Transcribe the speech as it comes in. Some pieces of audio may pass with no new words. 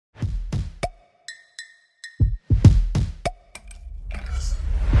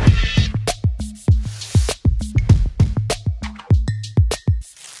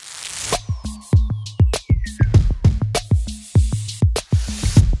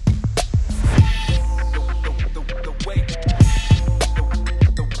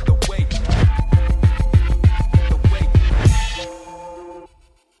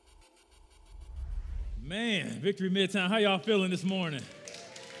Victory Midtown, how y'all feeling this morning?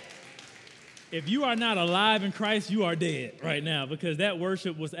 If you are not alive in Christ, you are dead right now, because that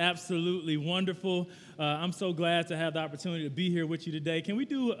worship was absolutely wonderful. I'm so glad to have the opportunity to be here with you today. Can we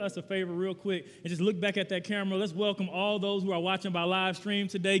do us a favor real quick and just look back at that camera? Let's welcome all those who are watching by live stream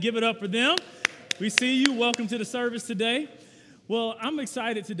today. Give it up for them. We see you. Welcome to the service today. Well, I'm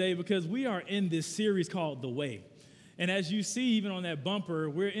excited today because we are in this series called The Way. And as you see, even on that bumper,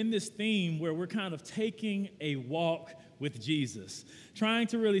 we're in this theme where we're kind of taking a walk with Jesus, trying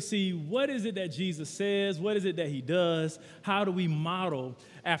to really see what is it that Jesus says, what is it that he does, how do we model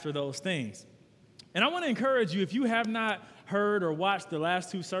after those things. And I want to encourage you, if you have not heard or watched the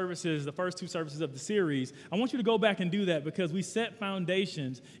last two services, the first two services of the series, I want you to go back and do that, because we set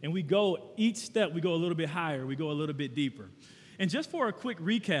foundations and we go, each step, we go a little bit higher, we go a little bit deeper. And just for a quick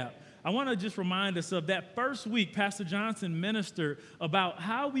recap, I want to just remind us of that first week, Pastor Johnson ministered about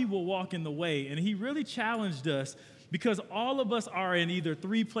how we will walk in the way. And he really challenged us because all of us are in either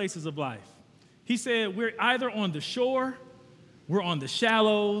three places of life. He said we're either on the shore, we're on the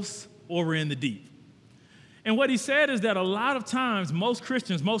shallows, or we're in the deep. And what he said is that a lot of times, most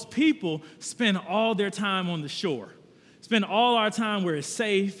Christians, most people spend all their time on the shore, spend all our time where it's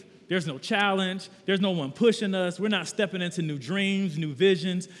safe. There's no challenge. There's no one pushing us. We're not stepping into new dreams, new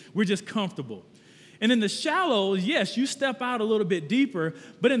visions. We're just comfortable. And in the shallows, yes, you step out a little bit deeper,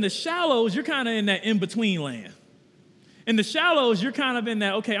 but in the shallows, you're kind of in that in-between land. In the shallows, you're kind of in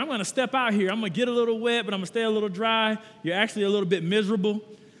that, okay, I'm going to step out here. I'm going to get a little wet, but I'm going to stay a little dry. You're actually a little bit miserable.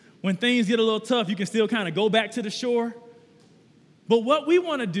 When things get a little tough, you can still kind of go back to the shore. But what we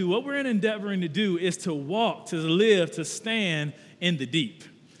want to do, what we're endeavoring to do, is to walk, to live, to stand in the deep,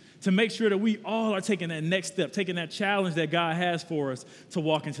 to make sure that we all are taking that next step, taking that challenge that God has for us to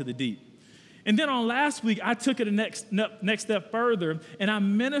walk into the deep. And then on last week, I took it a next step further, and I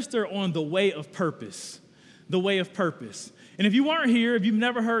ministered on the way of purpose, the way of purpose. And if you weren't here, if you've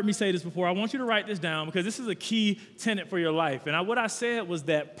never heard me say this before, I want you to write this down, because this is a key tenet for your life. And what I said was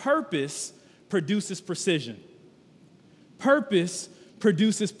that purpose produces precision. Purpose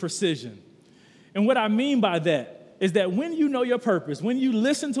produces precision. And what I mean by that is that when you know your purpose, when you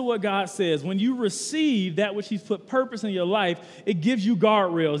listen to what God says, when you receive that which he's put purpose in your life, it gives you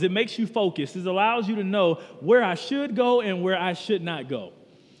guardrails. It makes you focus. It allows you to know where I should go and where I should not go.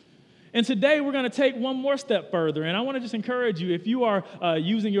 And today we're going to take one more step further. And I want to just encourage you, if you are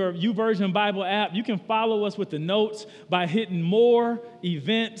using your YouVersion Bible app, you can follow us with the notes by hitting More,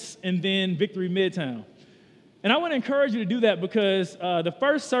 Events, and then Victory Midtown. And I want to encourage you to do that because the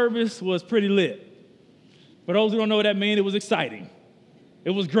first service was pretty lit. For those who don't know what that means, it was exciting. It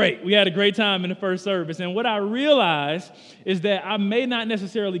was great. We had a great time in the first service. And what I realized is that I may not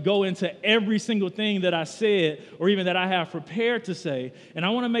necessarily go into every single thing that I said or even that I have prepared to say. And I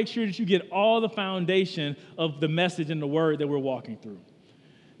want to make sure that you get all the foundation of the message and the word that we're walking through.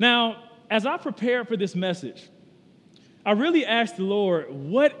 Now, as I prepared for this message, I really asked the Lord,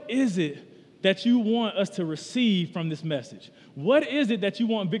 what is it that you want us to receive from this message? What is it that you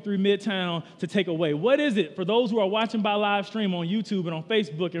want Victory Midtown to take away? What is it, for those who are watching by live stream on YouTube and on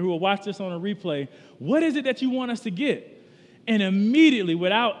Facebook and who will watch this on a replay, what is it that you want us to get? And immediately,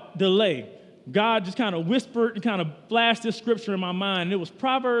 without delay, God just kind of whispered and kind of flashed this scripture in my mind. And it was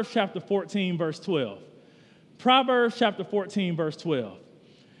Proverbs chapter 14, verse 12. Proverbs chapter 14, verse 12.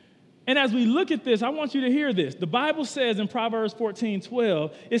 And as we look at this, I want you to hear this. The Bible says in Proverbs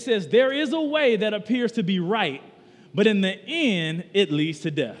 14:12, it says, there is a way that appears to be right, but in the end, it leads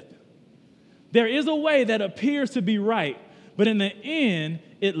to death. There is a way that appears to be right, but in the end,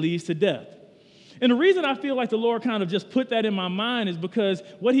 it leads to death. And the reason I feel like the Lord kind of just put that in my mind is because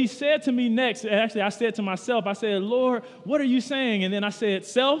what he said to me next, actually I said to myself, I said, Lord, what are you saying? And then I said,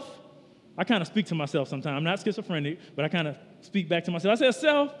 self. I kind of speak to myself sometimes. I'm not schizophrenic, but I kind of speak back to myself. I said,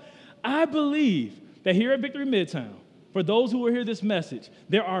 self, I believe that here at Victory Midtown, for those who will hear this message,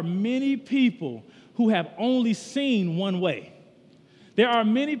 there are many people who have only seen one way. There are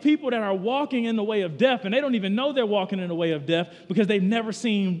many people that are walking in the way of death, and they don't even know they're walking in the way of death because they've never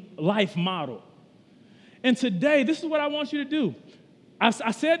seen life modeled. And today, this is what I want you to do. I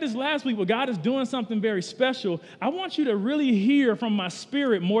said this last week, but God is doing something very special. I want you to really hear from my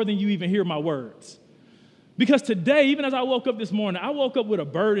spirit more than you even hear my words. Because today, even as I woke up this morning, I woke up with a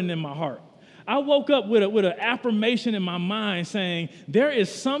burden in my heart. I woke up with an affirmation in my mind saying, there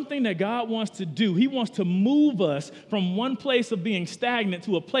is something that God wants to do. He wants to move us from one place of being stagnant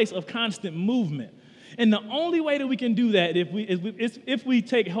to a place of constant movement. And the only way that we can do that is if we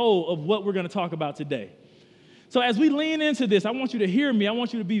take hold of what we're going to talk about today. So as we lean into this, I want you to hear me. I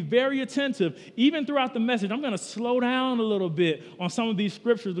want you to be very attentive. Even throughout the message, I'm going to slow down a little bit on some of these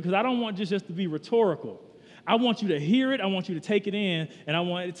scriptures because I don't want just to be rhetorical. I want you to hear it, I want you to take it in, and I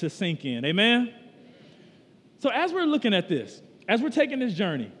want it to sink in. Amen? So as we're looking at this, as we're taking this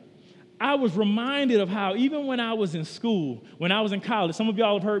journey, I was reminded of how even when I was in school, when I was in college, some of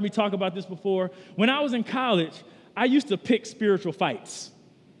y'all have heard me talk about this before. When I was in college, I used to pick spiritual fights.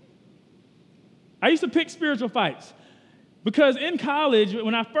 Because in college,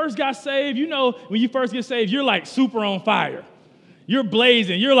 when I first got saved, you know, when you first get saved, you're like super on fire. You're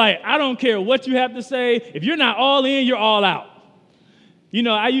blazing. You're like, I don't care what you have to say. If you're not all in, you're all out. You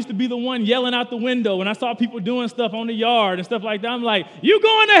know, I used to be the one yelling out the window when I saw people doing stuff on the yard and stuff like that. I'm like, you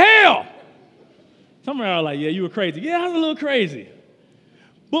going to hell. Some of y'all are like, yeah, you were crazy. Yeah, I was a little crazy.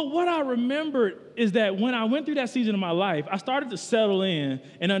 But what I remembered is that when I went through that season of my life, I started to settle in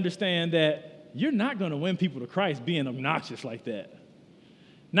and understand that you're not going to win people to Christ being obnoxious like that.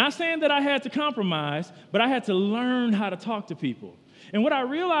 Not saying that I had to compromise, but I had to learn how to talk to people. And what I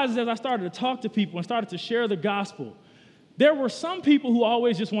realized is as I started to talk to people and started to share the gospel, there were some people who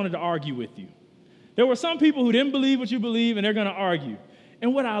always just wanted to argue with you. There were some people who didn't believe what you believe, and they're going to argue.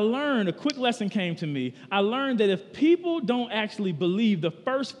 And what I learned, a quick lesson came to me. I learned that if people don't actually believe the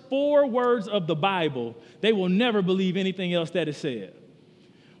first 4 words of the Bible, they will never believe anything else that is said.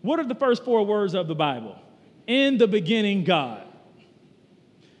 What are the first 4 words of the Bible? In the beginning, God.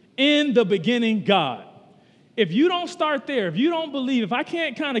 In the beginning, God. If you don't start there, if you don't believe, if I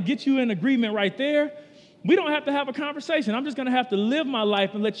can't kind of get you in agreement right there, we don't have to have a conversation. I'm just going to have to live my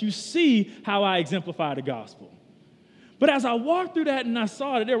life and let you see how I exemplify the gospel. But as I walked through that and I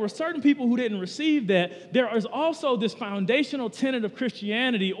saw that there were certain people who didn't receive that, there is also this foundational tenet of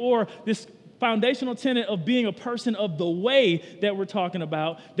Christianity, or this foundational tenet of being a person of the way that we're talking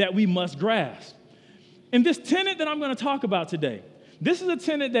about, that we must grasp. And this tenet that I'm going to talk about today, this is a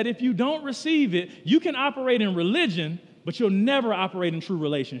tenet that if you don't receive it, you can operate in religion, but you'll never operate in true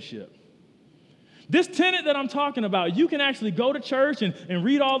relationship. This tenet that I'm talking about, you can actually go to church and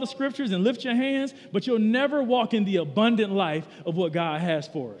read all the scriptures and lift your hands, but you'll never walk in the abundant life of what God has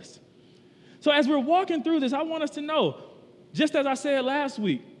for us. So as we're walking through this, I want us to know, just as I said last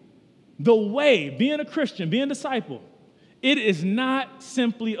week, the way, being a Christian, being a disciple, it is not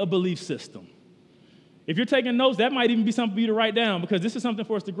simply a belief system. If you're taking notes, that might even be something for you to write down, because this is something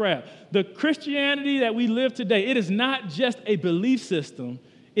for us to grab. The Christianity that we live today, it is not just a belief system.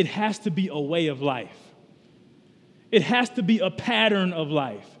 It has to be a way of life. It has to be a pattern of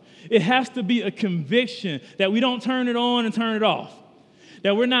life. It has to be a conviction that we don't turn it on and turn it off,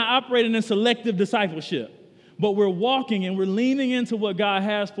 that we're not operating in selective discipleship, but we're walking and we're leaning into what God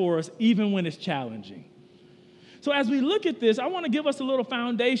has for us, even when it's challenging. So as we look at this, I want to give us a little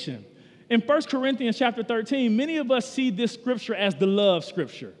foundation. In 1 Corinthians chapter 13, many of us see this scripture as the love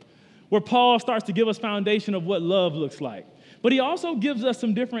scripture, where Paul starts to give us foundation of what love looks like. But he also gives us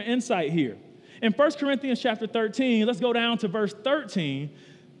some different insight here. In 1 Corinthians chapter 13, let's go down to verse 13.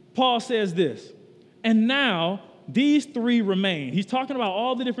 Paul says this, and now these 3 remain. He's talking about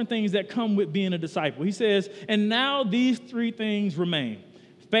all the different things that come with being a disciple. He says, and now these 3 things remain: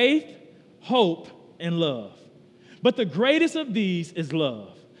 faith, hope, and love. But the greatest of these is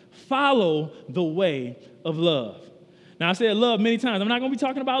love. Follow the way of love. Now, I said love many times. I'm not going to be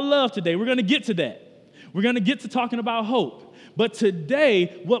talking about love today. We're going to get to that. We're going to get to talking about hope. But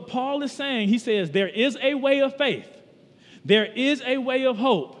today, what Paul is saying, he says there is a way of faith, there is a way of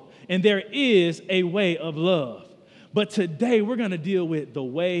hope, and there is a way of love. But today, we're going to deal with the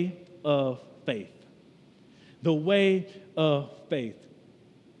way of faith. The way of faith.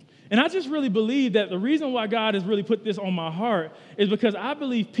 And I just really believe that the reason why God has really put this on my heart is because I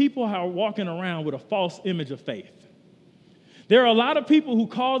believe people are walking around with a false image of faith. There are a lot of people who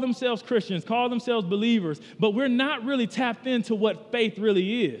call themselves Christians, call themselves believers, but we're not really tapped into what faith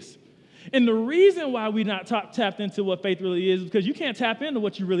really is. And the reason why we're not tapped into what faith really is because you can't tap into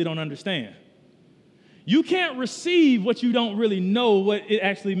what you really don't understand. You can't receive what you don't really know what it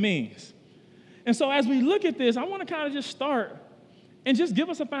actually means. And so as we look at this, I want to kind of just start and just give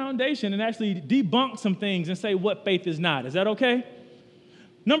us a foundation and actually debunk some things and say what faith is not. Is that okay?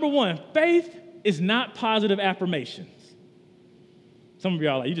 Number 1, faith is not positive affirmations. Some of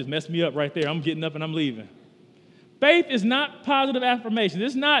y'all are like, you just messed me up right there. I'm getting up and I'm leaving. Faith is not positive affirmation.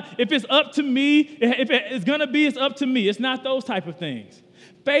 It's not, if it's up to me, if it's going to be, it's up to me. It's not those type of things.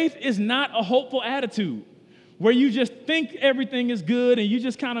 Faith is not a hopeful attitude where you just think everything is good and you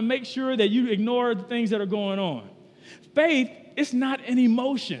just kind of make sure that you ignore the things that are going on. Faith is not an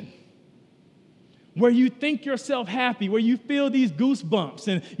emotion where you think yourself happy, where you feel these goosebumps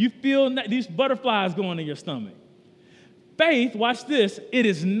and you feel these butterflies going in your stomach. Faith, watch this, it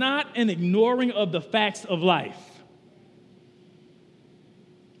is not an ignoring of the facts of life.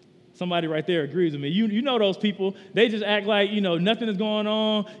 Somebody right there agrees with me. You know those people, they just act like, nothing is going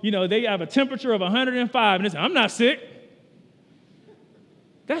on. They have a temperature of 105 and they say, I'm not sick.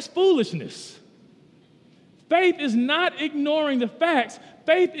 That's foolishness. Faith is not ignoring the facts.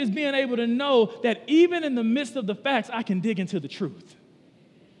 Faith is being able to know that even in the midst of the facts, I can dig into the truth.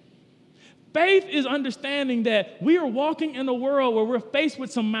 Faith is understanding that we are walking in a world where we're faced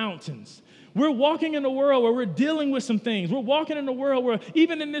with some mountains. We're walking in a world where we're dealing with some things. We're walking in a world where,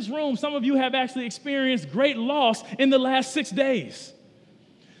 even in this room, some of you have actually experienced great loss in the last 6 days.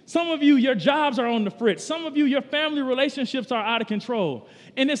 Some of you, your jobs are on the fritz. Some of you, your family relationships are out of control.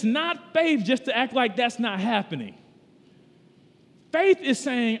 And it's not faith just to act like that's not happening. Faith is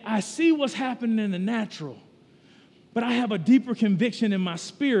saying, I see what's happening in the natural, but I have a deeper conviction in my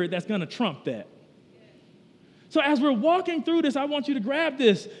spirit that's going to trump that. So as we're walking through this, I want you to grab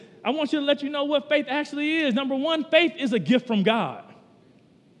this. I want you to let you know what faith actually is. Number one, faith is a gift from God.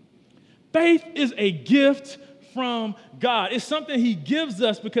 Faith is a gift from God. It's something he gives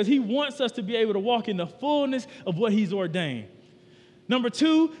us because he wants us to be able to walk in the fullness of what he's ordained. Number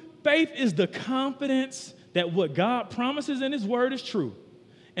two, faith is the confidence that what God promises in his word is true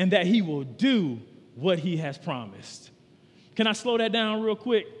and that he will do what he has promised. Can I slow that down real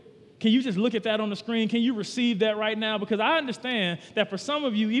quick? Can you just look at that on the screen? Can you receive that right now? Because I understand that for some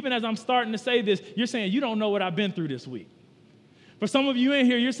of you, even as I'm starting to say this, you're saying you don't know what I've been through this week. For some of you in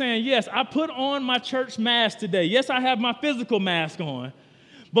here, you're saying, yes, I put on my church mask today. Yes, I have my physical mask on.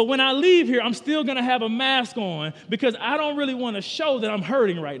 But when I leave here, I'm still going to have a mask on because I don't really want to show that I'm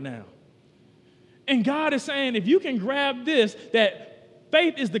hurting right now. And God is saying, if you can grab this, that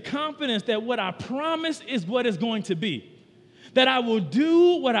faith is the confidence that what I promise is what is going to be, that I will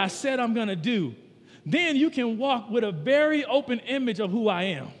do what I said I'm going to do, then you can walk with a very open image of who I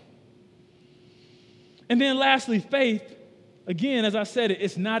am. And then lastly, faith, again, as I said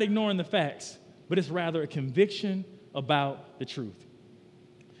it's not ignoring the facts, but it's rather a conviction about the truth.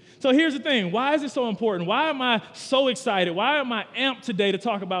 So here's the thing. Why is it so important? Why am I so excited? Why am I amped today to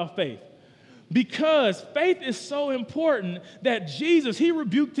talk about faith? Because faith is so important that Jesus, he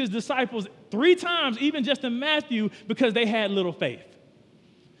rebuked his disciples 3 times, even just in Matthew, because they had little faith.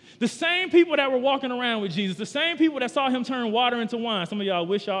 The same people that were walking around with Jesus, the same people that saw him turn water into wine, some of y'all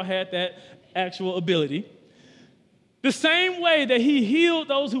wish y'all had that actual ability. The same way that he healed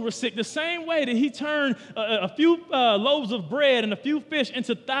those who were sick, the same way that he turned a few loaves of bread and a few fish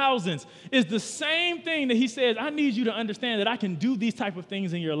into thousands, is the same thing that he says, I need you to understand that I can do these type of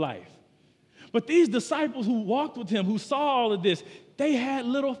things in your life. But these disciples who walked with him, who saw all of this, they had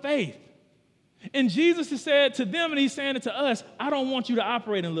little faith. And Jesus has said to them, and he's saying it to us, I don't want you to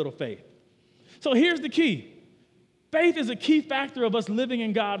operate in little faith. So here's the key. Faith is a key factor of us living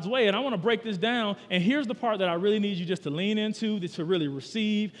in God's way. And I want to break this down. And here's the part that I really need you just to lean into, to really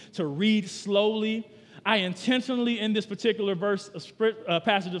receive, to read slowly. I intentionally, in this particular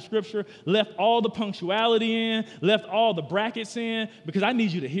passage of Scripture, left all the punctuality in, left all the brackets in, because I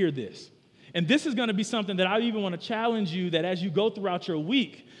need you to hear this. And this is going to be something that I even want to challenge you that as you go throughout your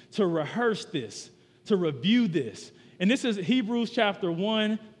week to rehearse this, to review this. And this is Hebrews chapter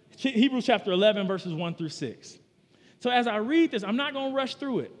 11, verses 1 through 6. So as I read this, I'm not going to rush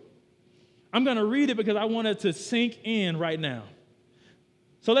through it. I'm going to read it because I want it to sink in right now.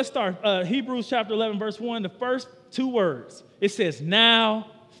 So let's start. Hebrews chapter 11, verse 1, the first 2 words. It says, now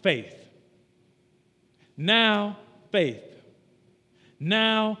faith. Now faith.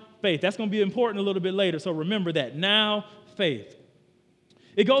 Now faith. That's going to be important a little bit later, so remember that. Now faith.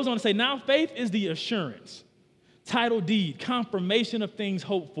 It goes on to say, now faith is the assurance, title deed, confirmation of things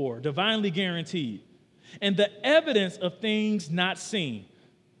hoped for, divinely guaranteed, and the evidence of things not seen.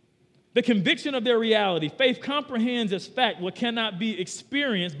 The conviction of their reality. Faith comprehends as fact what cannot be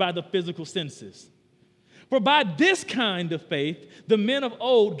experienced by the physical senses. For by this kind of faith, the men of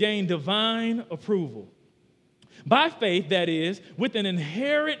old gained divine approval. By faith, that is, with an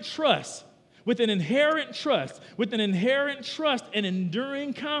inherent trust and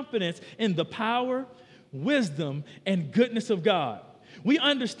enduring confidence in the power, wisdom, and goodness of God. We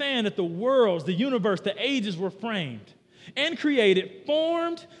understand that the worlds, the universe, the ages were framed and created,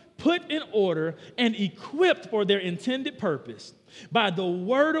 formed, put in order, and equipped for their intended purpose by the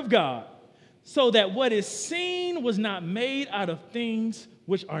word of God, so that what is seen was not made out of things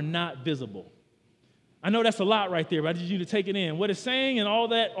which are not visible. I know that's a lot right there, but I need you to take it in. What it's saying in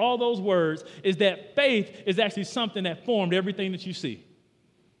all those words is that faith is actually something that formed everything that you see.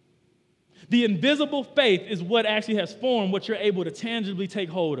 The invisible faith is what actually has formed what you're able to tangibly take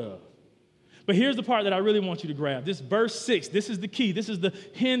hold of. But here's the part that I really want you to grab. This verse 6, this is the key. This is the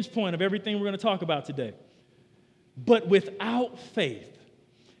hinge point of everything we're going to talk about today. But without faith,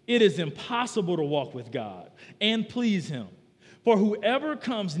 it is impossible to walk with God and please him. For whoever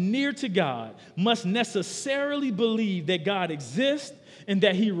comes near to God must necessarily believe that God exists and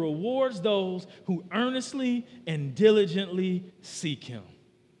that he rewards those who earnestly and diligently seek him.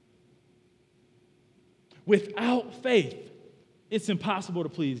 Without faith, it's impossible to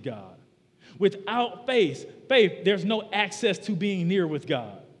please God. Without faith, there's no access to being near with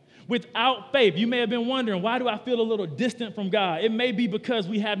God. Without faith, you may have been wondering, why do I feel a little distant from God? It may be because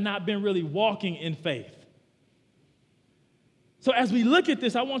we have not been really walking in faith. So as we look at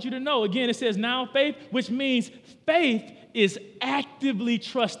this, I want you to know, again, it says now faith, which means faith is actively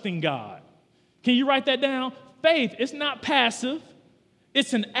trusting God. Can you write that down? Faith, it's not passive.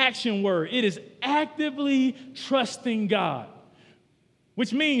 It's an action word. It is actively trusting God,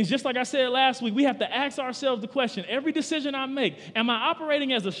 which means, just like I said last week, we have to ask ourselves the question, every decision I make, am I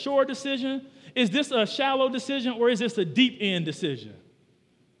operating as a shore decision? Is this a shallow decision, or is this a deep end decision?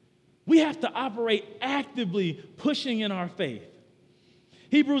 We have to operate actively pushing in our faith.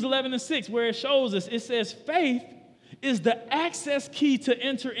 Hebrews 11:6, where it shows us, it says faith is the access key to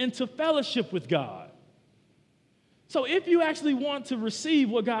enter into fellowship with God. So if you actually want to receive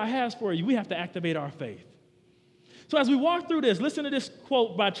what God has for you, we have to activate our faith. So as we walk through this, listen to this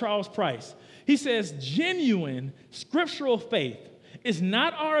quote by Charles Price. He says, genuine scriptural faith is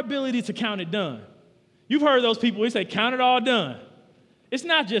not our ability to count it done. You've heard those people, they say, count it all done. It's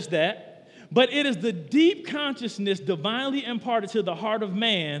not just that. But it is the deep consciousness divinely imparted to the heart of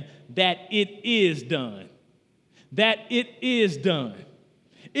man that it is done. That it is done.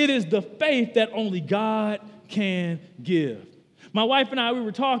 It is the faith that only God can give. My wife and I, we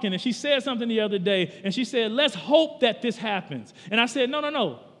were talking, and she said something the other day, and she said, let's hope that this happens. And I said,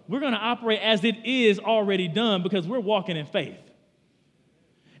 no. We're going to operate as it is already done because we're walking in faith.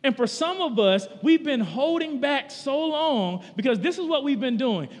 And for some of us, we've been holding back so long because this is what we've been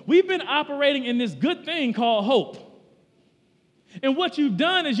doing. We've been operating in this good thing called hope. And what you've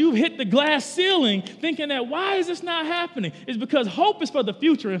done is you've hit the glass ceiling thinking that why is this not happening? It's because hope is for the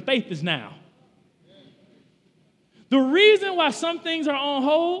future and faith is now. The reason why some things are on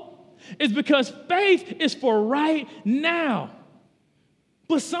hold is because faith is for right now.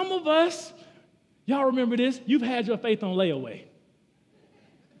 But some of us, y'all remember this, you've had your faith on layaway.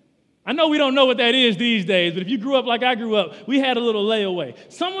 I know we don't know what that is these days, but if you grew up like I grew up, we had a little layaway.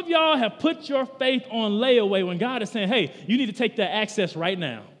 Some of y'all have put your faith on layaway when God is saying, hey, you need to take that access right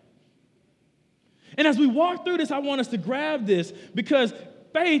now. And as we walk through this, I want us to grab this because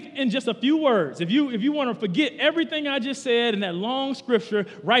faith, in just a few words, if you want to forget everything I just said in that long scripture,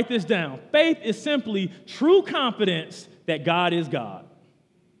 write this down. Faith is simply true confidence that God is God.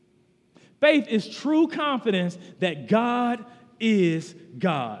 Faith is true confidence that God is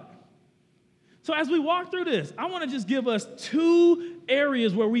God. So as we walk through this, I want to just give us two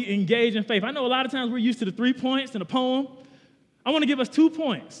areas where we engage in faith. I know a lot of times we're used to the 3 points in a poem. I want to give us 2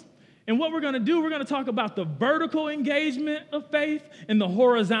 points. And what we're going to do, we're going to talk about the vertical engagement of faith and the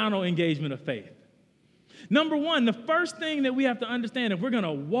horizontal engagement of faith. Number one, the first thing that we have to understand if we're going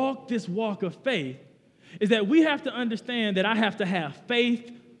to walk this walk of faith is that we have to understand that I have to have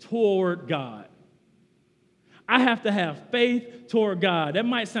faith toward God. I have to have faith toward God. That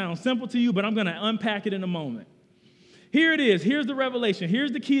might sound simple to you, but I'm going to unpack it in a moment. Here it is. Here's the revelation.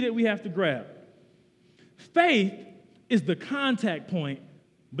 Here's the key that we have to grab. Faith is the contact point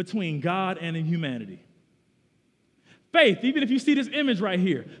between God and humanity. Faith, even if you see this image right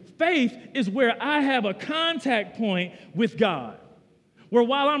here, faith is where I have a contact point with God. Where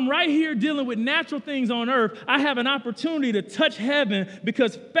while I'm right here dealing with natural things on earth, I have an opportunity to touch heaven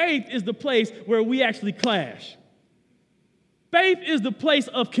because faith is the place where we actually clash. Faith is the place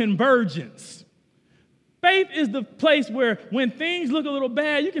of convergence. Faith is the place where when things look a little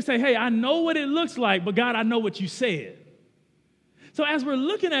bad, you can say, hey, I know what it looks like, but God, I know what you said. So as we're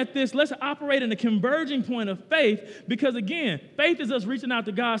looking at this, let's operate in the converging point of faith because, again, faith is us reaching out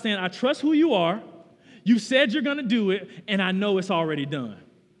to God saying, I trust who you are. You said you're going to do it, and I know it's already done.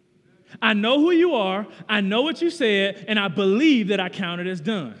 I know who you are. I know what you said, and I believe that I count it as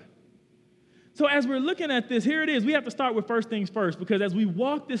done. So as we're looking at this, here it is. We have to start with first things first because as we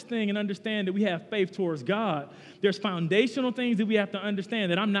walk this thing and understand that we have faith towards God, there's foundational things that we have to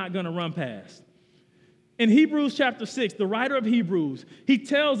understand that I'm not going to run past. In Hebrews chapter 6, the writer of Hebrews, she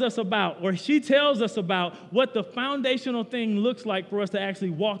tells us about what the foundational thing looks like for us to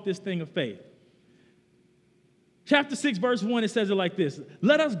actually walk this thing of faith. Chapter 6, verse 1, it says it like this.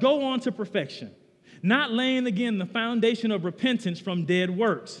 Let us go on to perfection, not laying again the foundation of repentance from dead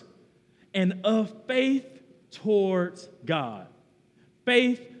works and of faith towards God.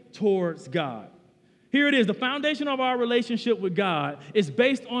 Faith towards God. Here it is. The foundation of our relationship with God is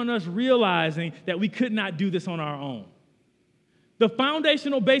based on us realizing that we could not do this on our own. The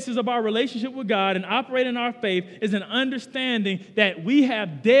foundational basis of our relationship with God and operating our faith is an understanding that we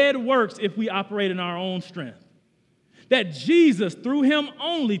have dead works if we operate in our own strength. That Jesus, through him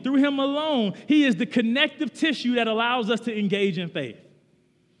only, through him alone, he is the connective tissue that allows us to engage in faith.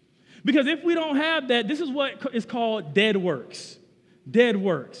 Because if we don't have that, this is what is called dead works. Dead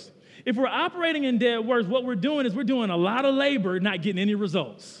works. If we're operating in dead works, what we're doing is we're doing a lot of labor, not getting any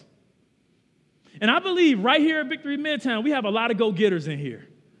results. And I believe right here at Victory Midtown, we have a lot of go-getters in here.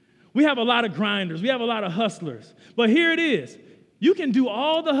 We have a lot of grinders. We have a lot of hustlers. But here it is. You can do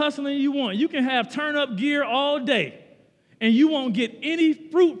all the hustling you want. You can have turn-up gear all day, and you won't get any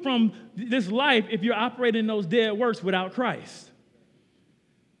fruit from this life if you're operating in those dead works without Christ.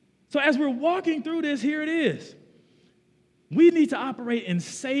 So as we're walking through this, here it is. We need to operate in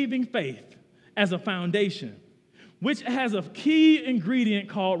saving faith as a foundation, which has a key ingredient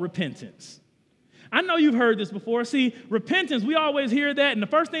called repentance. I know you've heard this before. See, repentance, we always hear that, and the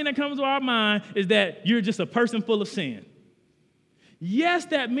first thing that comes to our mind is that you're just a person full of sin. Yes,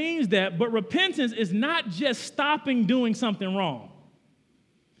 that means that, but repentance is not just stopping doing something wrong.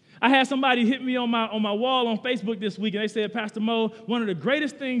 I had somebody hit me on my wall on Facebook this week, and they said, Pastor Mo, one of the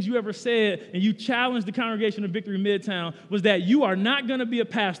greatest things you ever said, and you challenged the congregation of Victory Midtown, was that you are not going to be a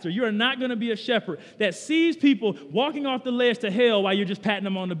pastor, you are not going to be a shepherd that sees people walking off the ledge to hell while you're just patting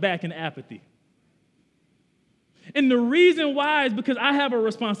them on the back in apathy. And the reason why is because I have a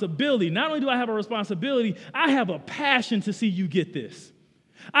responsibility. Not only do I have a responsibility, I have a passion to see you get this.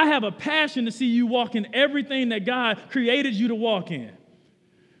 I have a passion to see you walk in everything that God created you to walk in.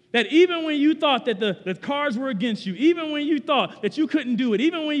 That even when you thought that the cards were against you, even when you thought that you couldn't do it,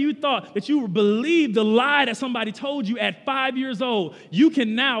 even when you thought that you believed the lie that somebody told you at 5 years old, you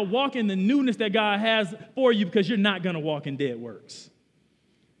can now walk in the newness that God has for you because you're not going to walk in dead works.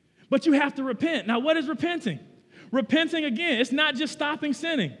 But you have to repent. Now, what is repenting? Repenting, again, it's not just stopping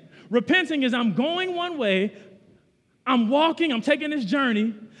sinning. Repenting is I'm going one way, I'm walking, I'm taking this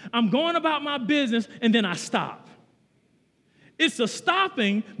journey, I'm going about my business, and then I stop. It's a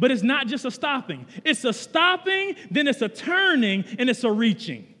stopping, but it's not just a stopping. It's a stopping, then it's a turning, and it's a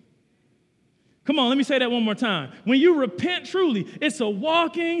reaching. Come on, let me say that one more time. When you repent truly, it's a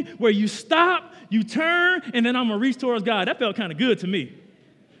walking where you stop, you turn, and then I'm going to reach towards God. That felt kind of good to me.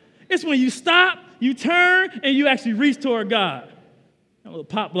 It's when you stop, you turn, and you actually reach toward God. A little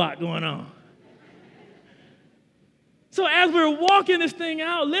pop block going on. So as we're walking this thing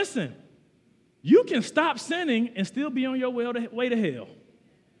out, listen, you can stop sinning and still be on your way to hell.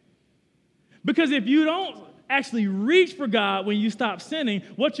 Because if you don't actually reach for God when you stop sinning,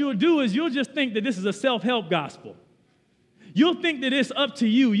 what you'll do is you'll just think that this is a self-help gospel. You'll think that it's up to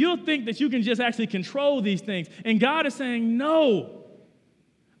you. You'll think that you can just actually control these things. And God is saying, no.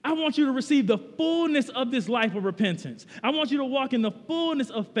 I want you to receive the fullness of this life of repentance. I want you to walk in the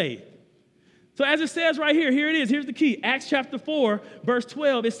fullness of faith. So as it says right here, here it is. Here's the key. Acts chapter 4, verse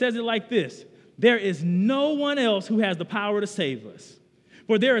 12, it says it like this. There is no one else who has the power to save us.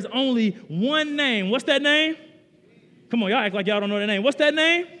 For there is only one name. What's that name? Come on, y'all act like y'all don't know that name. What's that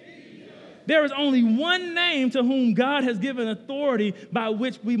name? Jesus. There is only one name to whom God has given authority by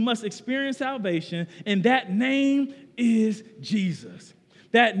which we must experience salvation, and that name is Jesus.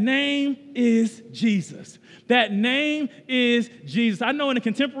 That name is Jesus. That name is Jesus. I know in the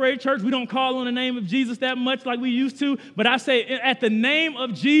contemporary church, we don't call on the name of Jesus that much like we used to, but I say at the name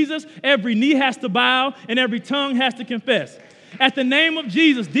of Jesus, every knee has to bow and every tongue has to confess. At the name of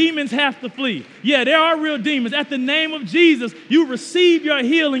Jesus, demons have to flee. Yeah, there are real demons. At the name of Jesus, you receive your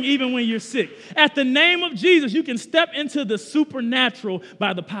healing even when you're sick. At the name of Jesus, you can step into the supernatural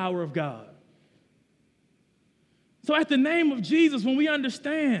by the power of God. So at the name of Jesus, when we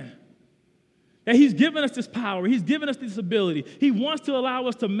understand that he's given us this power, he's given us this ability, he wants to allow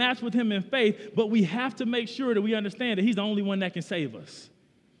us to match with him in faith, but we have to make sure that we understand that he's the only one that can save us.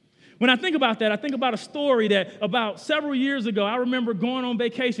 When I think about that, I think about a story that about several years ago, I remember going on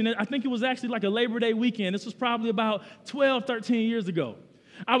vacation. I think it was actually like a Labor Day weekend. This was probably about 12, 13 years ago.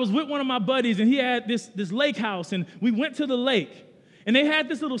 I was with one of my buddies, and he had this lake house, and we went to the lake, and they had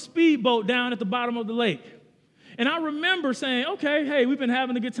this little speedboat down at the bottom of the lake. And I remember saying, okay, hey, we've been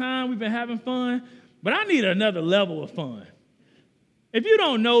having a good time, we've been having fun, but I need another level of fun. If you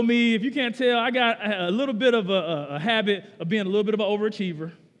don't know me, if you can't tell, I got a little bit of a habit of being a little bit of an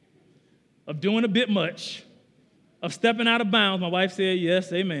overachiever, of doing a bit much, of stepping out of bounds. My wife said,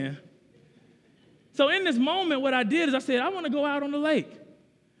 yes, amen. So in this moment, what I did is I said, I want to go out on the lake.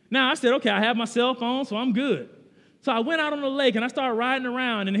 Now, I said, okay, I have my cell phone, so I'm good. So I went out on the lake and I started riding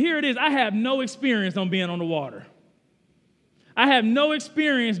around, and here it is. I have no experience on being on the water. I have no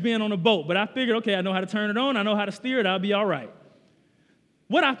experience being on a boat, but I figured, okay, I know how to turn it on. I know how to steer it. I'll be all right.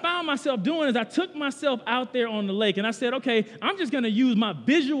 What I found myself doing is I took myself out there on the lake, and I said, okay, I'm just going to use my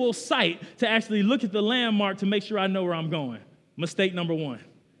visual sight to actually look at the landmark to make sure I know where I'm going. Mistake number one.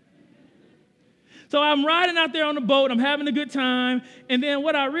 So I'm riding out there on the boat. I'm having a good time. And then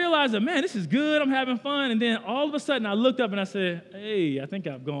what I realized is, man, this is good. I'm having fun. And then all of a sudden I looked up and I said, hey, I think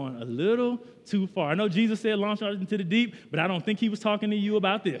I've gone a little too far. I know Jesus said launch out into the deep, but I don't think he was talking to you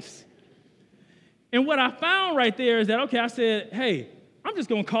about this. And what I found right there is that, okay, I said, hey, I'm just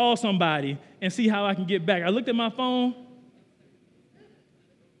going to call somebody and see how I can get back. I looked at my phone.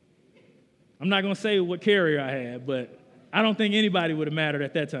 I'm not going to say what carrier I had, but I don't think anybody would have mattered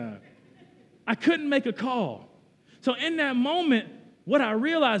at that time. I couldn't make a call. So in that moment, what I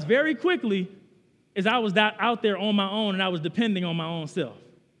realized very quickly is I was out there on my own and I was depending on my own self.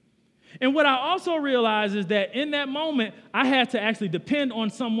 And what I also realized is that in that moment, I had to actually depend on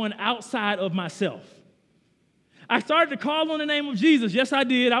someone outside of myself. I started to call on the name of Jesus. Yes, I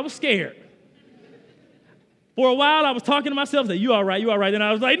did. I was scared. For a while, I was talking to myself, saying, you all right, you all right. Then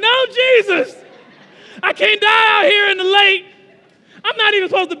I was like, no, Jesus, I can't die out here in the lake. I'm not even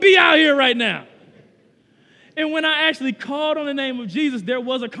supposed to be out here right now. And when I actually called on the name of Jesus, there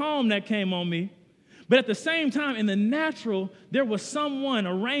was a calm that came on me. But at the same time, in the natural, there was someone,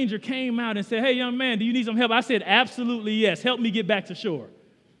 a ranger came out and said, hey, young man, do you need some help? I said, absolutely yes. Help me get back to shore.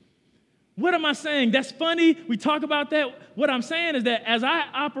 What am I saying? That's funny. We talk about that. What I'm saying is that as I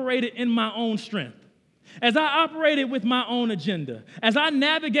operated in my own strength, as I operated with my own agenda, as I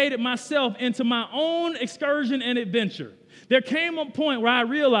navigated myself into my own excursion and adventure, there came a point where I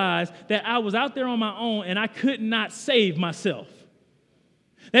realized that I was out there on my own and I could not save myself.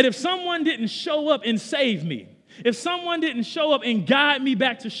 That if someone didn't show up and save me, if someone didn't show up and guide me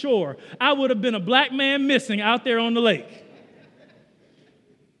back to shore, I would have been a black man missing out there on the lake.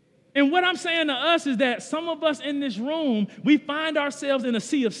 And what I'm saying to us is that some of us in this room, we find ourselves in a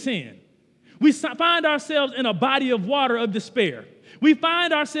sea of sin. We find ourselves in a body of water of despair. We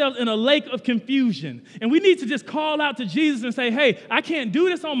find ourselves in a lake of confusion. And we need to just call out to Jesus and say, hey, I can't do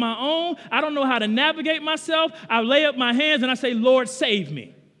this on my own. I don't know how to navigate myself. I lay up my hands and I say, Lord, save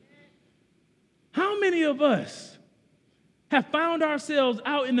me. How many of us have found ourselves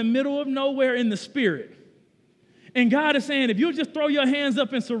out in the middle of nowhere in the spirit? And God is saying, if you'll just throw your hands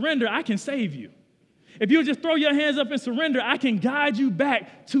up and surrender, I can save you. If you'll just throw your hands up and surrender, I can guide you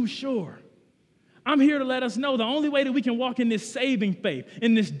back to shore. I'm here to let us know the only way that we can walk in this saving faith,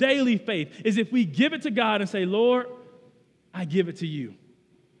 in this daily faith, is if we give it to God and say, Lord, I give it to you.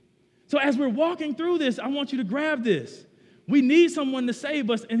 So as we're walking through this, I want you to grab this. We need someone to save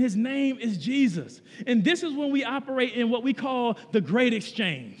us, and his name is Jesus. And this is when we operate in what we call the great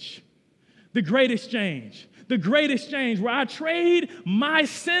exchange. The great exchange. The great exchange, where I trade my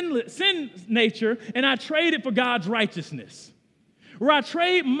sin nature and I trade it for God's righteousness. Where I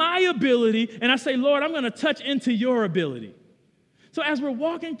trade my ability and I say, Lord, I'm going to touch into your ability. So as we're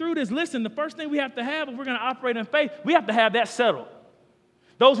walking through this, listen, the first thing we have to have if we're going to operate in faith, we have to have that settled.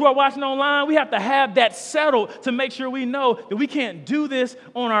 Those who are watching online, we have to have that settled to make sure we know that we can't do this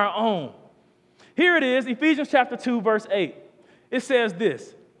on our own. Here it is, Ephesians chapter 2, verse 8. It says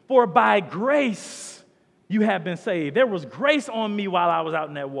this, for by grace you have been saved. There was grace on me while I was out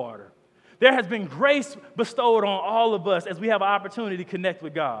in that water. There has been grace bestowed on all of us as we have an opportunity to connect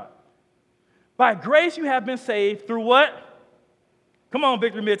with God. By grace you have been saved through what? Come on,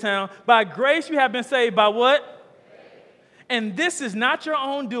 Victory Midtown. By grace you have been saved by what? And this is not your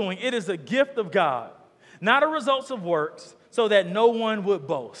own doing. It is a gift of God, not a result of works, so that no one would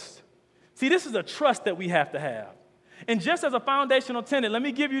boast. See, this is a trust that we have to have. And just as a foundational tenet, let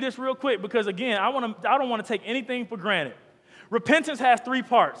me give you this real quick because, again, I don't want to take anything for granted. Repentance has three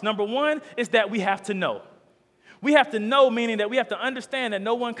parts. Number one is that we have to know. We have to know, meaning that we have to understand that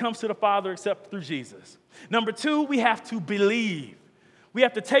no one comes to the Father except through Jesus. Number two, we have to believe. We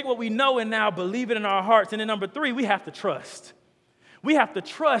have to take what we know and now believe it in our hearts. And then number three, we have to trust. We have to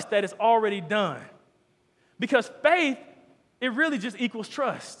trust that it's already done. Because faith, it really just equals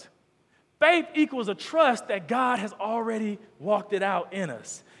trust. Faith equals a trust that God has already walked it out in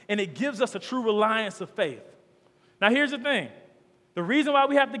us. And it gives us a true reliance of faith. Now, here's the thing. The reason why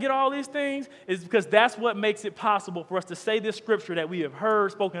we have to get all these things is because that's what makes it possible for us to say this scripture that we have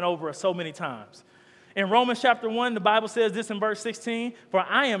heard spoken over us so many times. In Romans chapter 1, the Bible says this in verse 16, for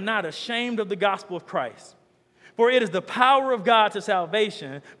I am not ashamed of the gospel of Christ, for it is the power of God to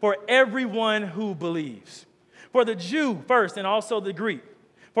salvation for everyone who believes. For the Jew first and also the Greek,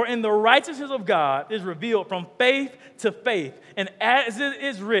 For in the righteousness of God is revealed from faith to faith. And as it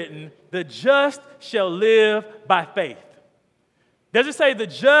is written, the just shall live by faith. Does it say the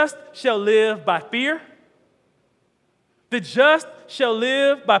just shall live by fear? The just shall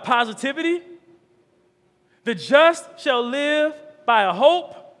live by positivity? The just shall live by a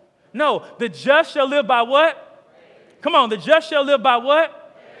hope? No, the just shall live by what? Come on, the just shall live by what?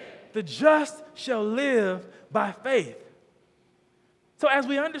 The just shall live by faith. So as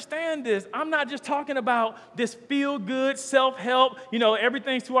we understand this, I'm not just talking about this feel-good, self-help,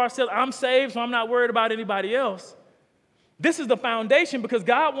 everything's to ourselves. I'm saved, so I'm not worried about anybody else. This is the foundation because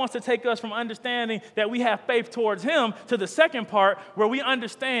God wants to take us from understanding that we have faith towards him to the second part where we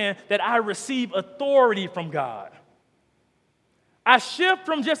understand that I receive authority from God. I shift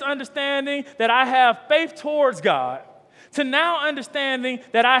from just understanding that I have faith towards God to now understanding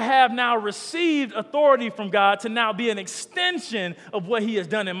that I have now received authority from God to now be an extension of what he has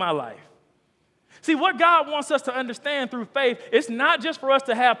done in my life. See, what God wants us to understand through faith, it's not just for us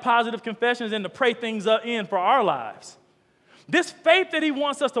to have positive confessions and to pray things in for our lives. This faith that he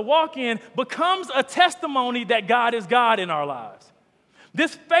wants us to walk in becomes a testimony that God is God in our lives.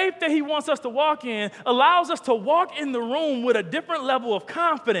 This faith that he wants us to walk in allows us to walk in the room with a different level of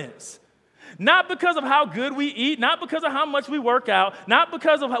confidence. Not because of how good we eat, not because of how much we work out, not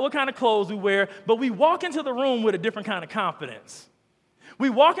because of what kind of clothes we wear, but we walk into the room with a different kind of confidence. We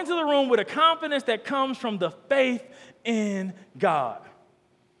walk into the room with a confidence that comes from the faith in God.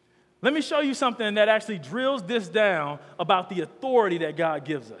 Let me show you something that actually drills this down about the authority that God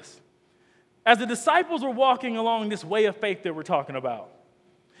gives us. As the disciples were walking along this way of faith that we're talking about,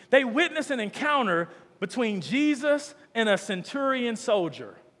 they witnessed an encounter between Jesus and a centurion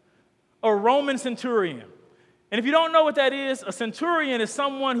soldier. A Roman centurion. And if you don't know what that is, a centurion is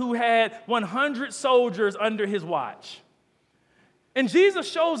someone who had 100 soldiers under his watch. And Jesus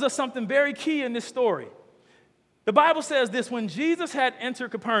shows us something very key in this story. The Bible says this: when Jesus had entered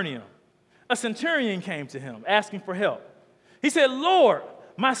Capernaum, a centurion came to him asking for help. He said, "Lord,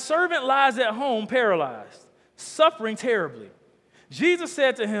 my servant lies at home paralyzed, suffering terribly." Jesus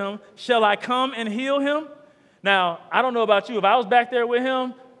said to him, "Shall I come and heal him?" Now, I don't know about you. If I was back there with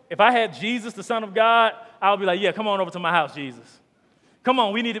him, if I had Jesus, the Son of God, I would be like, "Yeah, come on over to my house, Jesus. Come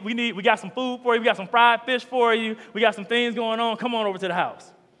on, we got some food for you. We got some fried fish for you. We got some things going on. Come on over to the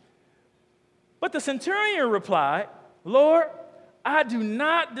house." But the centurion replied, "Lord, I do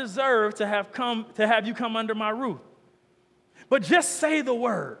not deserve to have you come under my roof. But just say the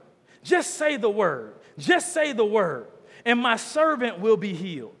word. Just say the word. Just say the word, and my servant will be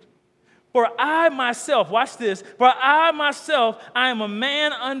healed. For I myself," watch this, "for I myself, I am a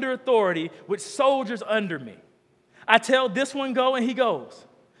man under authority with soldiers under me. I tell this one go and he goes,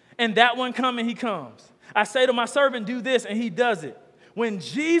 and that one come and he comes. I say to my servant do this and he does it." When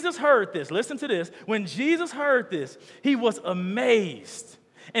Jesus heard this, listen to this, when Jesus heard this, he was amazed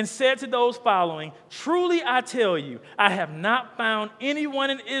and said to those following, "Truly I tell you, I have not found anyone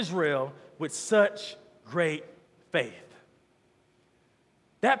in Israel with such great faith."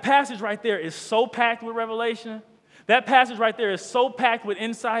 That passage right there is so packed with revelation. That passage right there is so packed with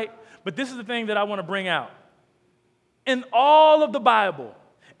insight. But this is the thing that I want to bring out. In all of the Bible,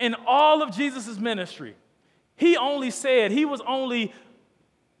 in all of Jesus' ministry, he was only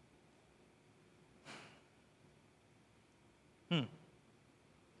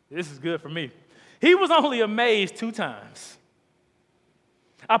this is good for me. He was only amazed 2 times.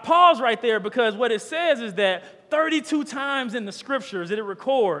 I pause right there because what it says is that 32 times in the scriptures that it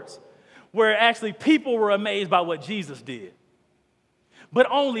records where actually people were amazed by what Jesus did. But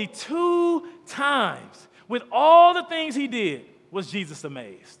only 2 times with all the things he did was Jesus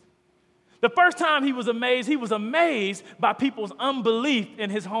amazed. The first time he was amazed by people's unbelief in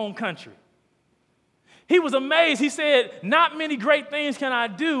his home country. He was amazed. He said, "Not many great things can I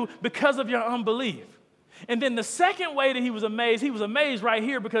do because of your unbelief." And then the second way that he was amazed right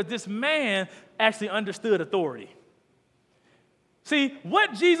here because this man actually understood authority. See,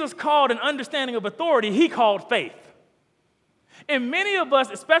 what Jesus called an understanding of authority, he called faith. And many of us,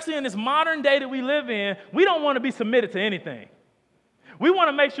 especially in this modern day that we live in, we don't want to be submitted to anything. We want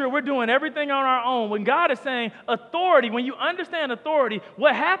to make sure we're doing everything on our own. When God is saying authority, when you understand authority,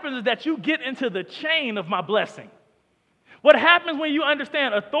 what happens is that you get into the chain of my blessing. What happens when you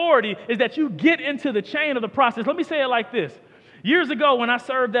understand authority is that you get into the chain of the process. Let me say it like this. Years ago, when I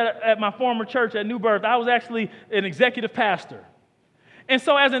served at my former church at New Birth, I was actually an executive pastor. And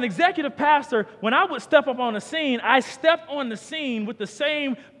so as an executive pastor, when I would step up on the scene, I stepped on the scene with the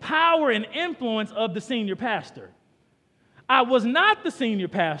same power and influence of the senior pastor. I was not the senior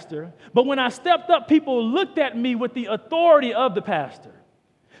pastor, but when I stepped up, people looked at me with the authority of the pastor.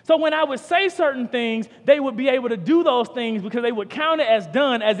 So when I would say certain things, they would be able to do those things because they would count it as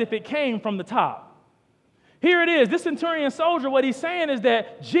done as if it came from the top. Here it is. This centurion soldier, what he's saying is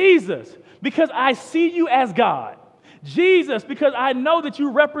that Jesus, because I see you as God. Jesus, because I know that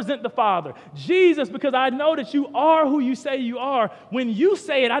you represent the Father. Jesus, because I know that you are who you say you are. When you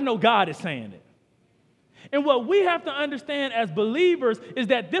say it, I know God is saying it. And what we have to understand as believers is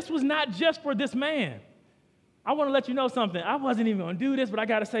that this was not just for this man. I want to let you know something. I wasn't even going to do this, but I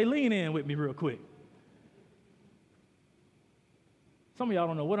got to say, lean in with me real quick. Some of y'all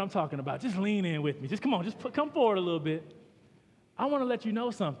don't know what I'm talking about. Just lean in with me. Just come on, come forward a little bit. I want to let you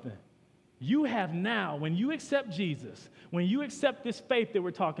know something. You have now, when you accept Jesus, when you accept this faith that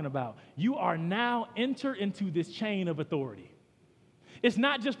we're talking about, you are now entered into this chain of authority. It's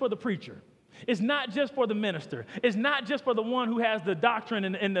not just for the preacher. It's not just for the minister. It's not just for the one who has the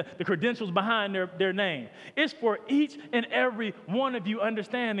doctrine and the credentials behind their name. It's for each and every one of you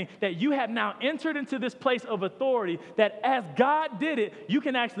understanding that you have now entered into this place of authority that as God did it, you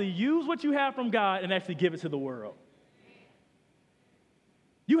can actually use what you have from God and actually give it to the world.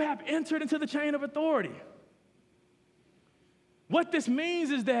 You have entered into the chain of authority. What this means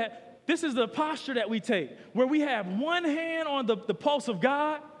is that this is the posture that we take, where we have one hand on the pulse of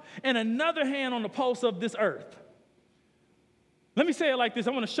God and another hand on the pulse of this earth. Let me say it like this.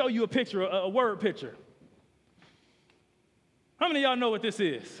 I want to show you a picture, a word picture. How many of y'all know what this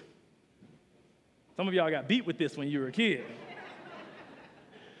is? Some of y'all got beat with this when you were a kid.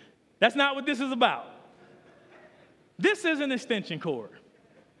 That's not what this is about. This is an extension cord.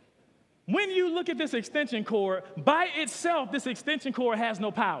 When you look at this extension cord, by itself, this extension cord has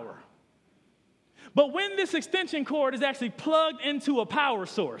no power. But when this extension cord is actually plugged into a power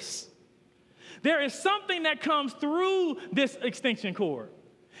source, there is something that comes through this extension cord.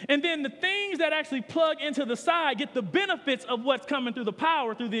 And then the things that actually plug into the side get the benefits of what's coming through the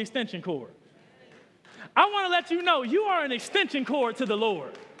power through the extension cord. I want to let you know you are an extension cord to the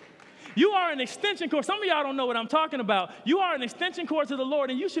Lord. You are an extension cord. Some of y'all don't know what I'm talking about. You are an extension cord to the Lord,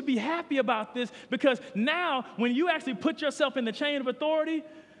 and you should be happy about this because now when you actually put yourself in the chain of authority,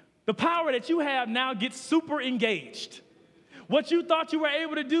 the power that you have now gets super engaged. What you thought you were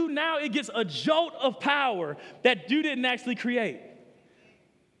able to do, now it gets a jolt of power that you didn't actually create.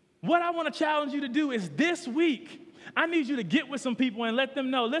 What I want to challenge you to do is this week, I need you to get with some people and let them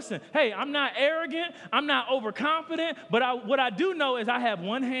know, listen, hey, I'm not arrogant, I'm not overconfident, but what I do know is I have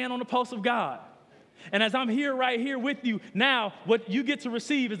one hand on the pulse of God. And as I'm here right here with you, now what you get to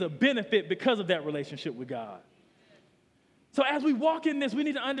receive is a benefit because of that relationship with God. So as we walk in this, we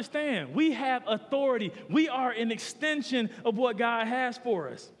need to understand we have authority. We are an extension of what God has for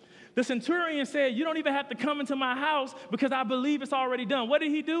us. The centurion said, you don't even have to come into my house because I believe it's already done. What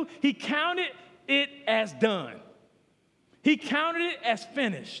did he do? He counted it as done. He counted it as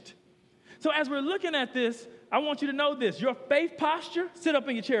finished. So as we're looking at this, I want you to know this. Your faith posture, sit up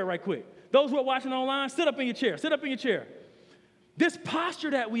in your chair right quick. Those who are watching online, sit up in your chair. Sit up in your chair. This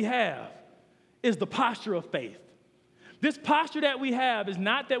posture that we have is the posture of faith. This posture that we have is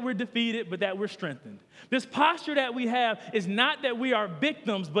not that we're defeated, but that we're strengthened. This posture that we have is not that we are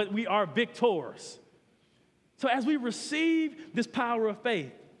victims, but we are victors. So as we receive this power of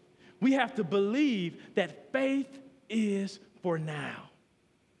faith, we have to believe that faith is for now.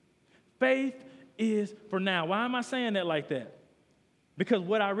 Faith is for now. Why am I saying that like that? Because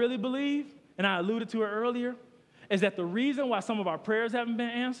what I really believe, and I alluded to it earlier, is that the reason why some of our prayers haven't been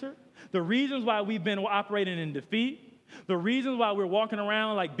answered, the reasons why we've been operating in defeat, the reasons why we're walking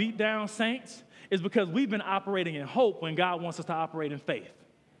around like beat down saints is because we've been operating in hope when God wants us to operate in faith.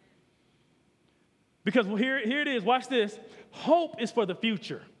 Because here it is, watch this. Hope is for the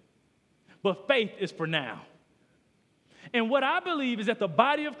future, but faith is for now. And what I believe is that the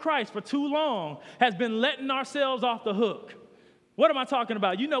body of Christ for too long has been letting ourselves off the hook. What am I talking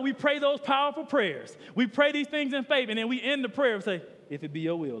about? You know, we pray those powerful prayers. We pray these things in faith, and then we end the prayer and say, if it be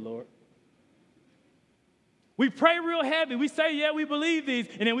your will, Lord. We pray real heavy. We say, yeah, we believe these.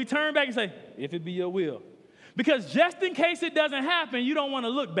 And then we turn back and say, if it be your will. Because just in case it doesn't happen, you don't want to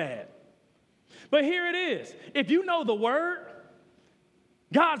look bad. But here it is. If you know the word,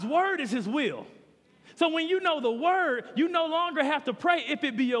 God's word is his will. So when you know the word, you no longer have to pray if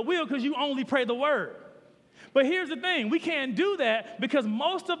it be your will because you only pray the word. But here's the thing. We can't do that because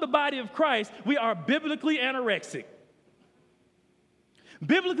most of the body of Christ, we are biblically anorexic.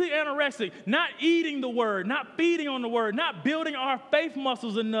 Biblically anorexic, not eating the word, not feeding on the word, not building our faith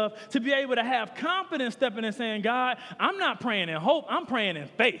muscles enough to be able to have confidence stepping in saying, God, I'm not praying in hope, I'm praying in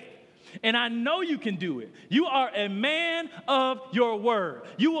faith. And I know you can do it. You are a man of your word.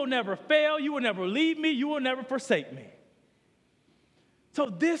 You will never fail, you will never leave me, you will never forsake me. So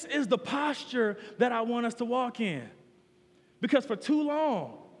this is the posture that I want us to walk in. Because for too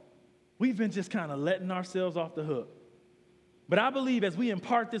long, we've been just kind of letting ourselves off the hook. But I believe as we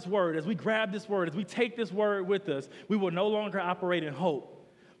impart this word, as we grab this word, as we take this word with us, we will no longer operate in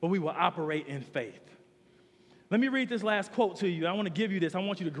hope, but we will operate in faith. Let me read this last quote to you. I want to give you this. I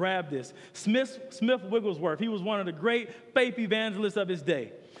want you to grab this. Smith Wigglesworth, he was one of the great faith evangelists of his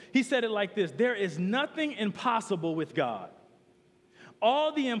day. He said it like this: there is nothing impossible with God.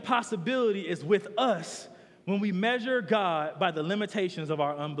 All the impossibility is with us when we measure God by the limitations of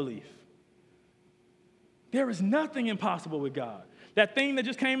our unbelief. There is nothing impossible with God. That thing that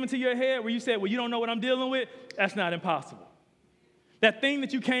just came into your head where you said, well, you don't know what I'm dealing with, that's not impossible. That thing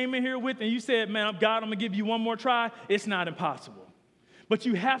that you came in here with and you said, man, God, I'm going to give you one more try, it's not impossible. But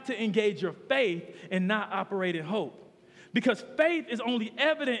you have to engage your faith and not operate in hope. Because faith is only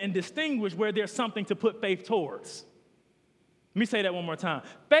evident and distinguished where there's something to put faith towards. Let me say that one more time.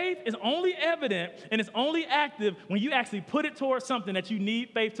 Faith is only evident and it's only active when you actually put it towards something that you need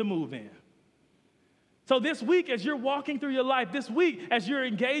faith to move in. So this week, as you're walking through your life, this week, as you're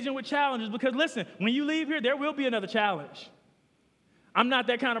engaging with challenges, because listen, when you leave here, there will be another challenge. I'm not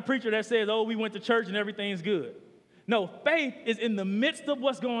that kind of preacher that says, oh, we went to church and everything's good. No, faith is in the midst of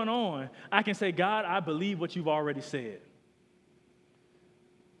what's going on. I can say, God, I believe what you've already said.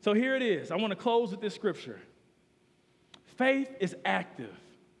 So here it is. I want to close with this scripture. Faith is active.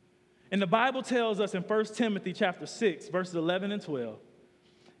 And the Bible tells us in 1 Timothy chapter 6, verses 11 and 12,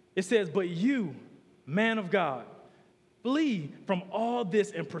 it says, but you, man of God, flee from all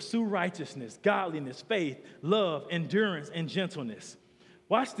this and pursue righteousness, godliness, faith, love, endurance, and gentleness.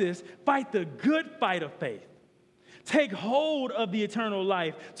 Watch this. Fight the good fight of faith. Take hold of the eternal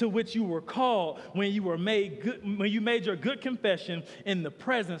life to which you were called when you made your good confession in the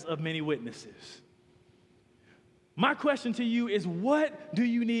presence of many witnesses. My question to you is, what do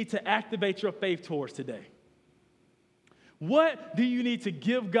you need to activate your faith towards today? What do you need to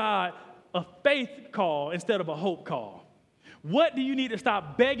give God a faith call instead of a hope call? What do you need to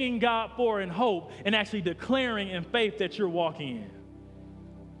stop begging God for in hope and actually declaring in faith that you're walking in?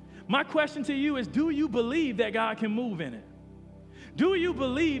 My question to you is, do you believe that God can move in it? Do you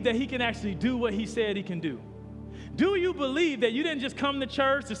believe that he can actually do what he said he can do? Do you believe that you didn't just come to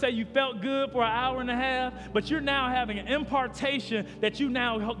church to say you felt good for an hour and a half, but you're now having an impartation that you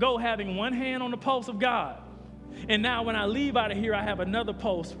now go having one hand on the pulse of God? And now when I leave out of here, I have another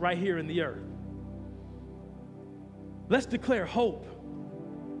pulse right here in the earth. Let's declare hope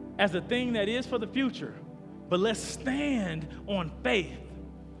as a thing that is for the future, but let's stand on faith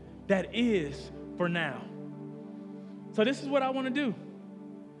that is for now. So this is what I want to do.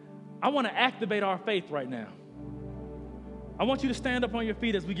 I want to activate our faith right now. I want you to stand up on your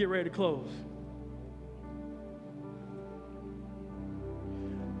feet as we get ready to close.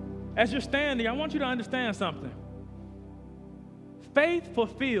 As you're standing, I want you to understand something. Faith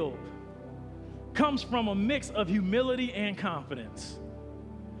fulfilled comes from a mix of humility and confidence.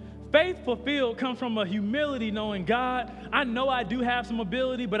 Faith fulfilled comes from a humility knowing, God, I know I do have some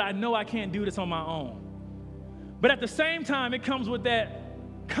ability, but I know I can't do this on my own. But at the same time, it comes with that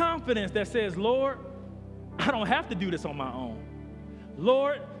confidence that says, Lord, I don't have to do this on my own.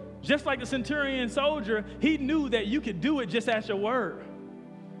 Lord, just like the centurion soldier, he knew that you could do it just at your word.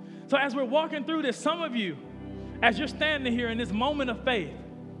 So as we're walking through this, some of you, as you're standing here in this moment of faith,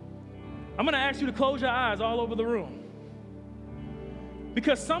 I'm going to ask you to close your eyes all over the room.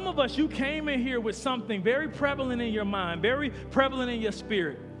 Because some of us, you came in here with something very prevalent in your mind, very prevalent in your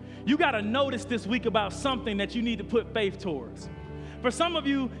spirit. You got to notice this week about something that you need to put faith towards. For some of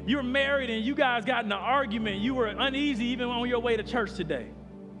you, you're married and you guys got in an argument. You were uneasy even on your way to church today.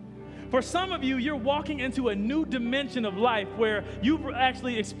 For some of you, you're walking into a new dimension of life where you've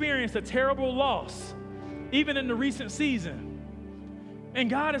actually experienced a terrible loss, even in the recent season. And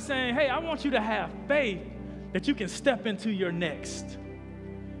God is saying, hey, I want you to have faith that you can step into your next.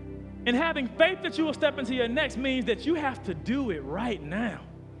 And having faith that you will step into your next means that you have to do it right now.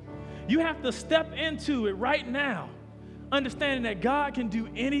 You have to step into it right now, understanding that God can do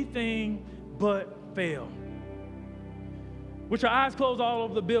anything but fail. With your eyes closed all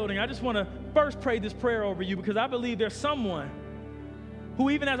over the building, I just want to first pray this prayer over you because I believe there's someone who,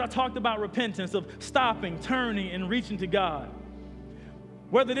 even as I talked about repentance, of stopping, turning, and reaching to God,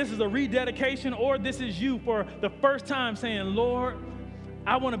 whether this is a rededication or this is you for the first time saying, Lord,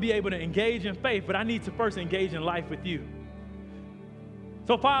 I want to be able to engage in faith, but I need to first engage in life with you.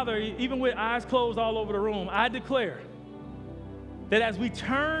 So, Father, even with eyes closed all over the room, I declare that as we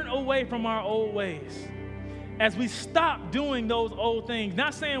turn away from our old ways, as we stop doing those old things,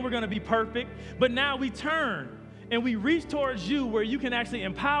 not saying we're going to be perfect, but now we turn and we reach towards you where you can actually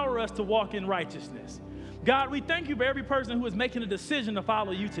empower us to walk in righteousness. God, we thank you for every person who is making a decision to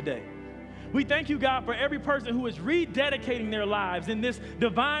follow you today. We thank you, God, for every person who is rededicating their lives in this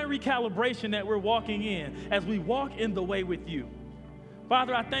divine recalibration that we're walking in as we walk in the way with you.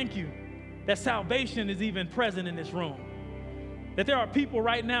 Father, I thank you that salvation is even present in this room. That there are people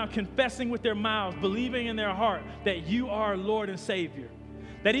right now confessing with their mouths, believing in their heart that you are Lord and Savior.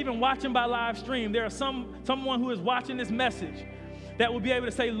 That even watching by live stream, there are someone who is watching this message that will be able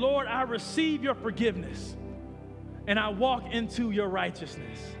to say, Lord, I receive your forgiveness and I walk into your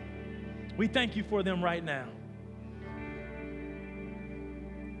righteousness. We thank you for them right now.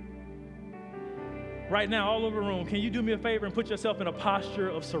 Right now, all over the room, can you do me a favor and put yourself in a posture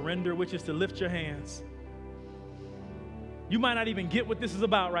of surrender, which is to lift your hands? You might not even get what this is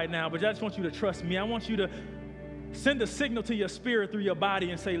about right now, but I just want you to trust me. I want you to send a signal to your spirit through your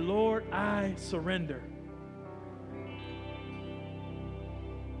body and say, Lord, I surrender.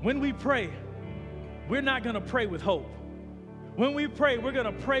 When we pray, we're not going to pray with hope. When we pray, we're going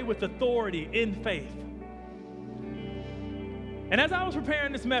to pray with authority in faith. And as I was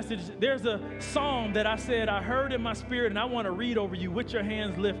preparing this message, there's a psalm that I said I heard in my spirit, and I want to read over you with your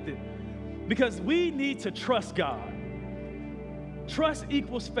hands lifted, because we need to trust God. Trust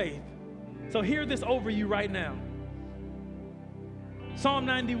equals faith. So hear this over you right now. Psalm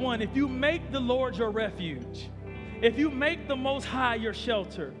 91, if you make the Lord your refuge, if you make the Most High your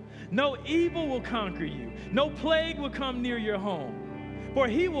shelter, no evil will conquer you, no plague will come near your home. For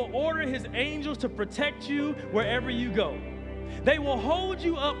he will order his angels to protect you wherever you go. They will hold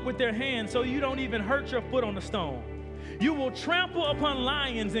you up with their hands so you don't even hurt your foot on a stone. You will trample upon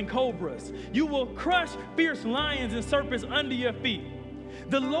lions and cobras. You will crush fierce lions and serpents under your feet.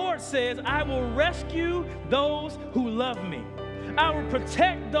 The Lord says, I will rescue those who love me. I will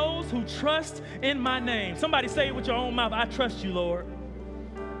protect those who trust in my name. Somebody say it with your own mouth, I trust you, Lord.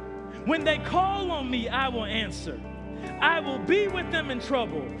 When they call on me, I will answer. I will be with them in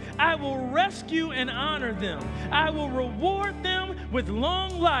trouble. I will rescue and honor them. I will reward them with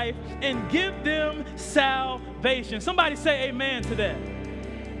long life and give them salvation. Somebody say amen to that.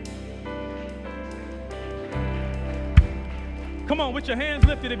 Come on, with your hands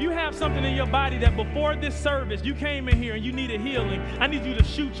lifted. If you have something in your body that before this service you came in here and you needed healing, I need you to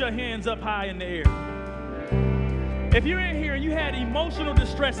shoot your hands up high in the air. If you're in here and you had emotional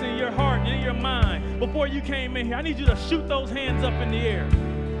distress in your heart and in your mind before you came in here, I need you to shoot those hands up in the air.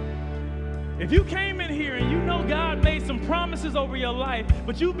 If you came in here and you know God made some promises over your life,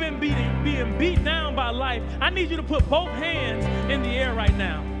 but you've been being beat down by life, I need you to put both hands in the air right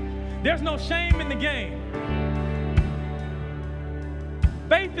now. There's no shame in the game.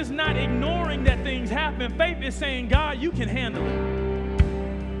 Faith is not ignoring that things happen. Faith is saying, God, you can handle it.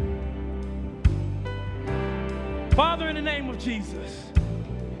 Father, in the name of Jesus,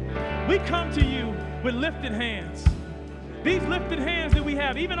 we come to you with lifted hands. These lifted hands that we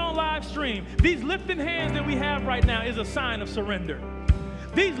have, even on live stream, these lifted hands that we have right now is a sign of surrender.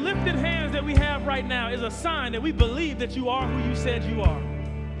 These lifted hands that we have right now is a sign that we believe that you are who you said you are.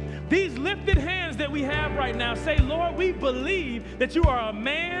 These lifted hands that we have right now say, Lord, we believe that you are a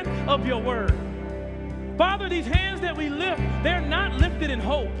man of your word. Father, these hands that we lift, they're not lifted in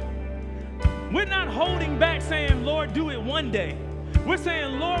hope. We're not holding back saying, Lord, do it one day. We're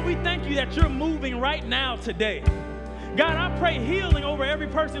saying, Lord, we thank you that you're moving right now today. God, I pray healing over every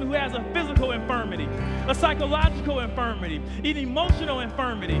person who has a physical infirmity, a psychological infirmity, an emotional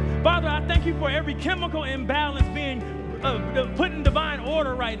infirmity. Father, I thank you for every chemical imbalance being put in divine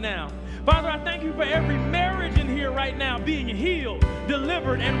order right now. Father, I thank you for every marriage in here right now being healed,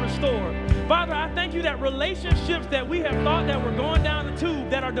 delivered, and restored. Father, I thank you that relationships that we have thought that were going down the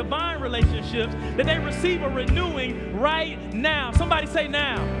tube, that are divine relationships, that they receive a renewing right now. Somebody say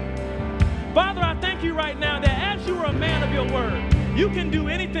now. Father, I thank you right now that as you are a man of your word, you can do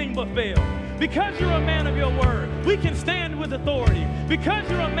anything but fail. Because you're a man of your word, we can stand with authority. Because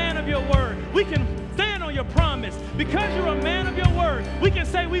you're a man of your word, we can stand on your promise. Because you're a man of your word, we can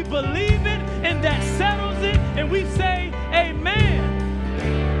say we believe it and that settles it, and we say amen.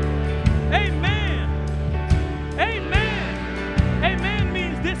 Amen. Amen. Amen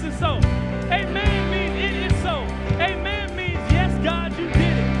means this is so. Amen means it is so. Amen means yes, God, you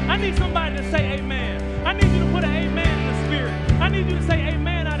did it. I need somebody to say amen. I need you to put an amen in the spirit. I need you to say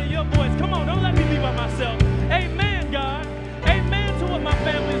amen out of your voice. Come on, don't let me be by myself. Amen, God. Amen to what my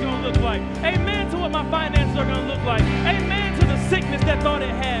family is going to look like. Amen to what my finances are going to look like. Amen to the sickness that thought it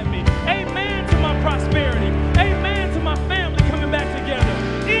had me. Amen to my prosperity. Amen to my family coming back together.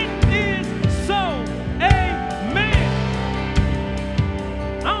 It is so. Amen.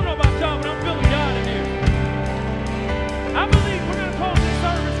 I don't know about y'all, but I'm feeling God in here.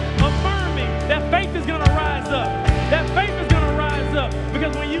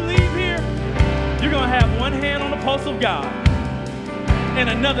 and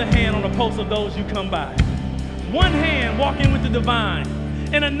another hand on the pulse of those you come by. One hand walking with the divine,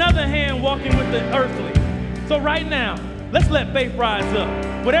 and another hand walking with the earthly. So right now, let's let faith rise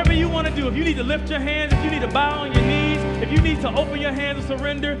up. Whatever you want to do, if you need to lift your hands, if you need to bow on your knees, if you need to open your hands and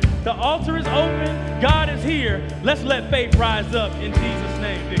surrender, the altar is open. God is here. Let's let faith rise up in Jesus'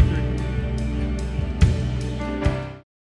 name, Victor.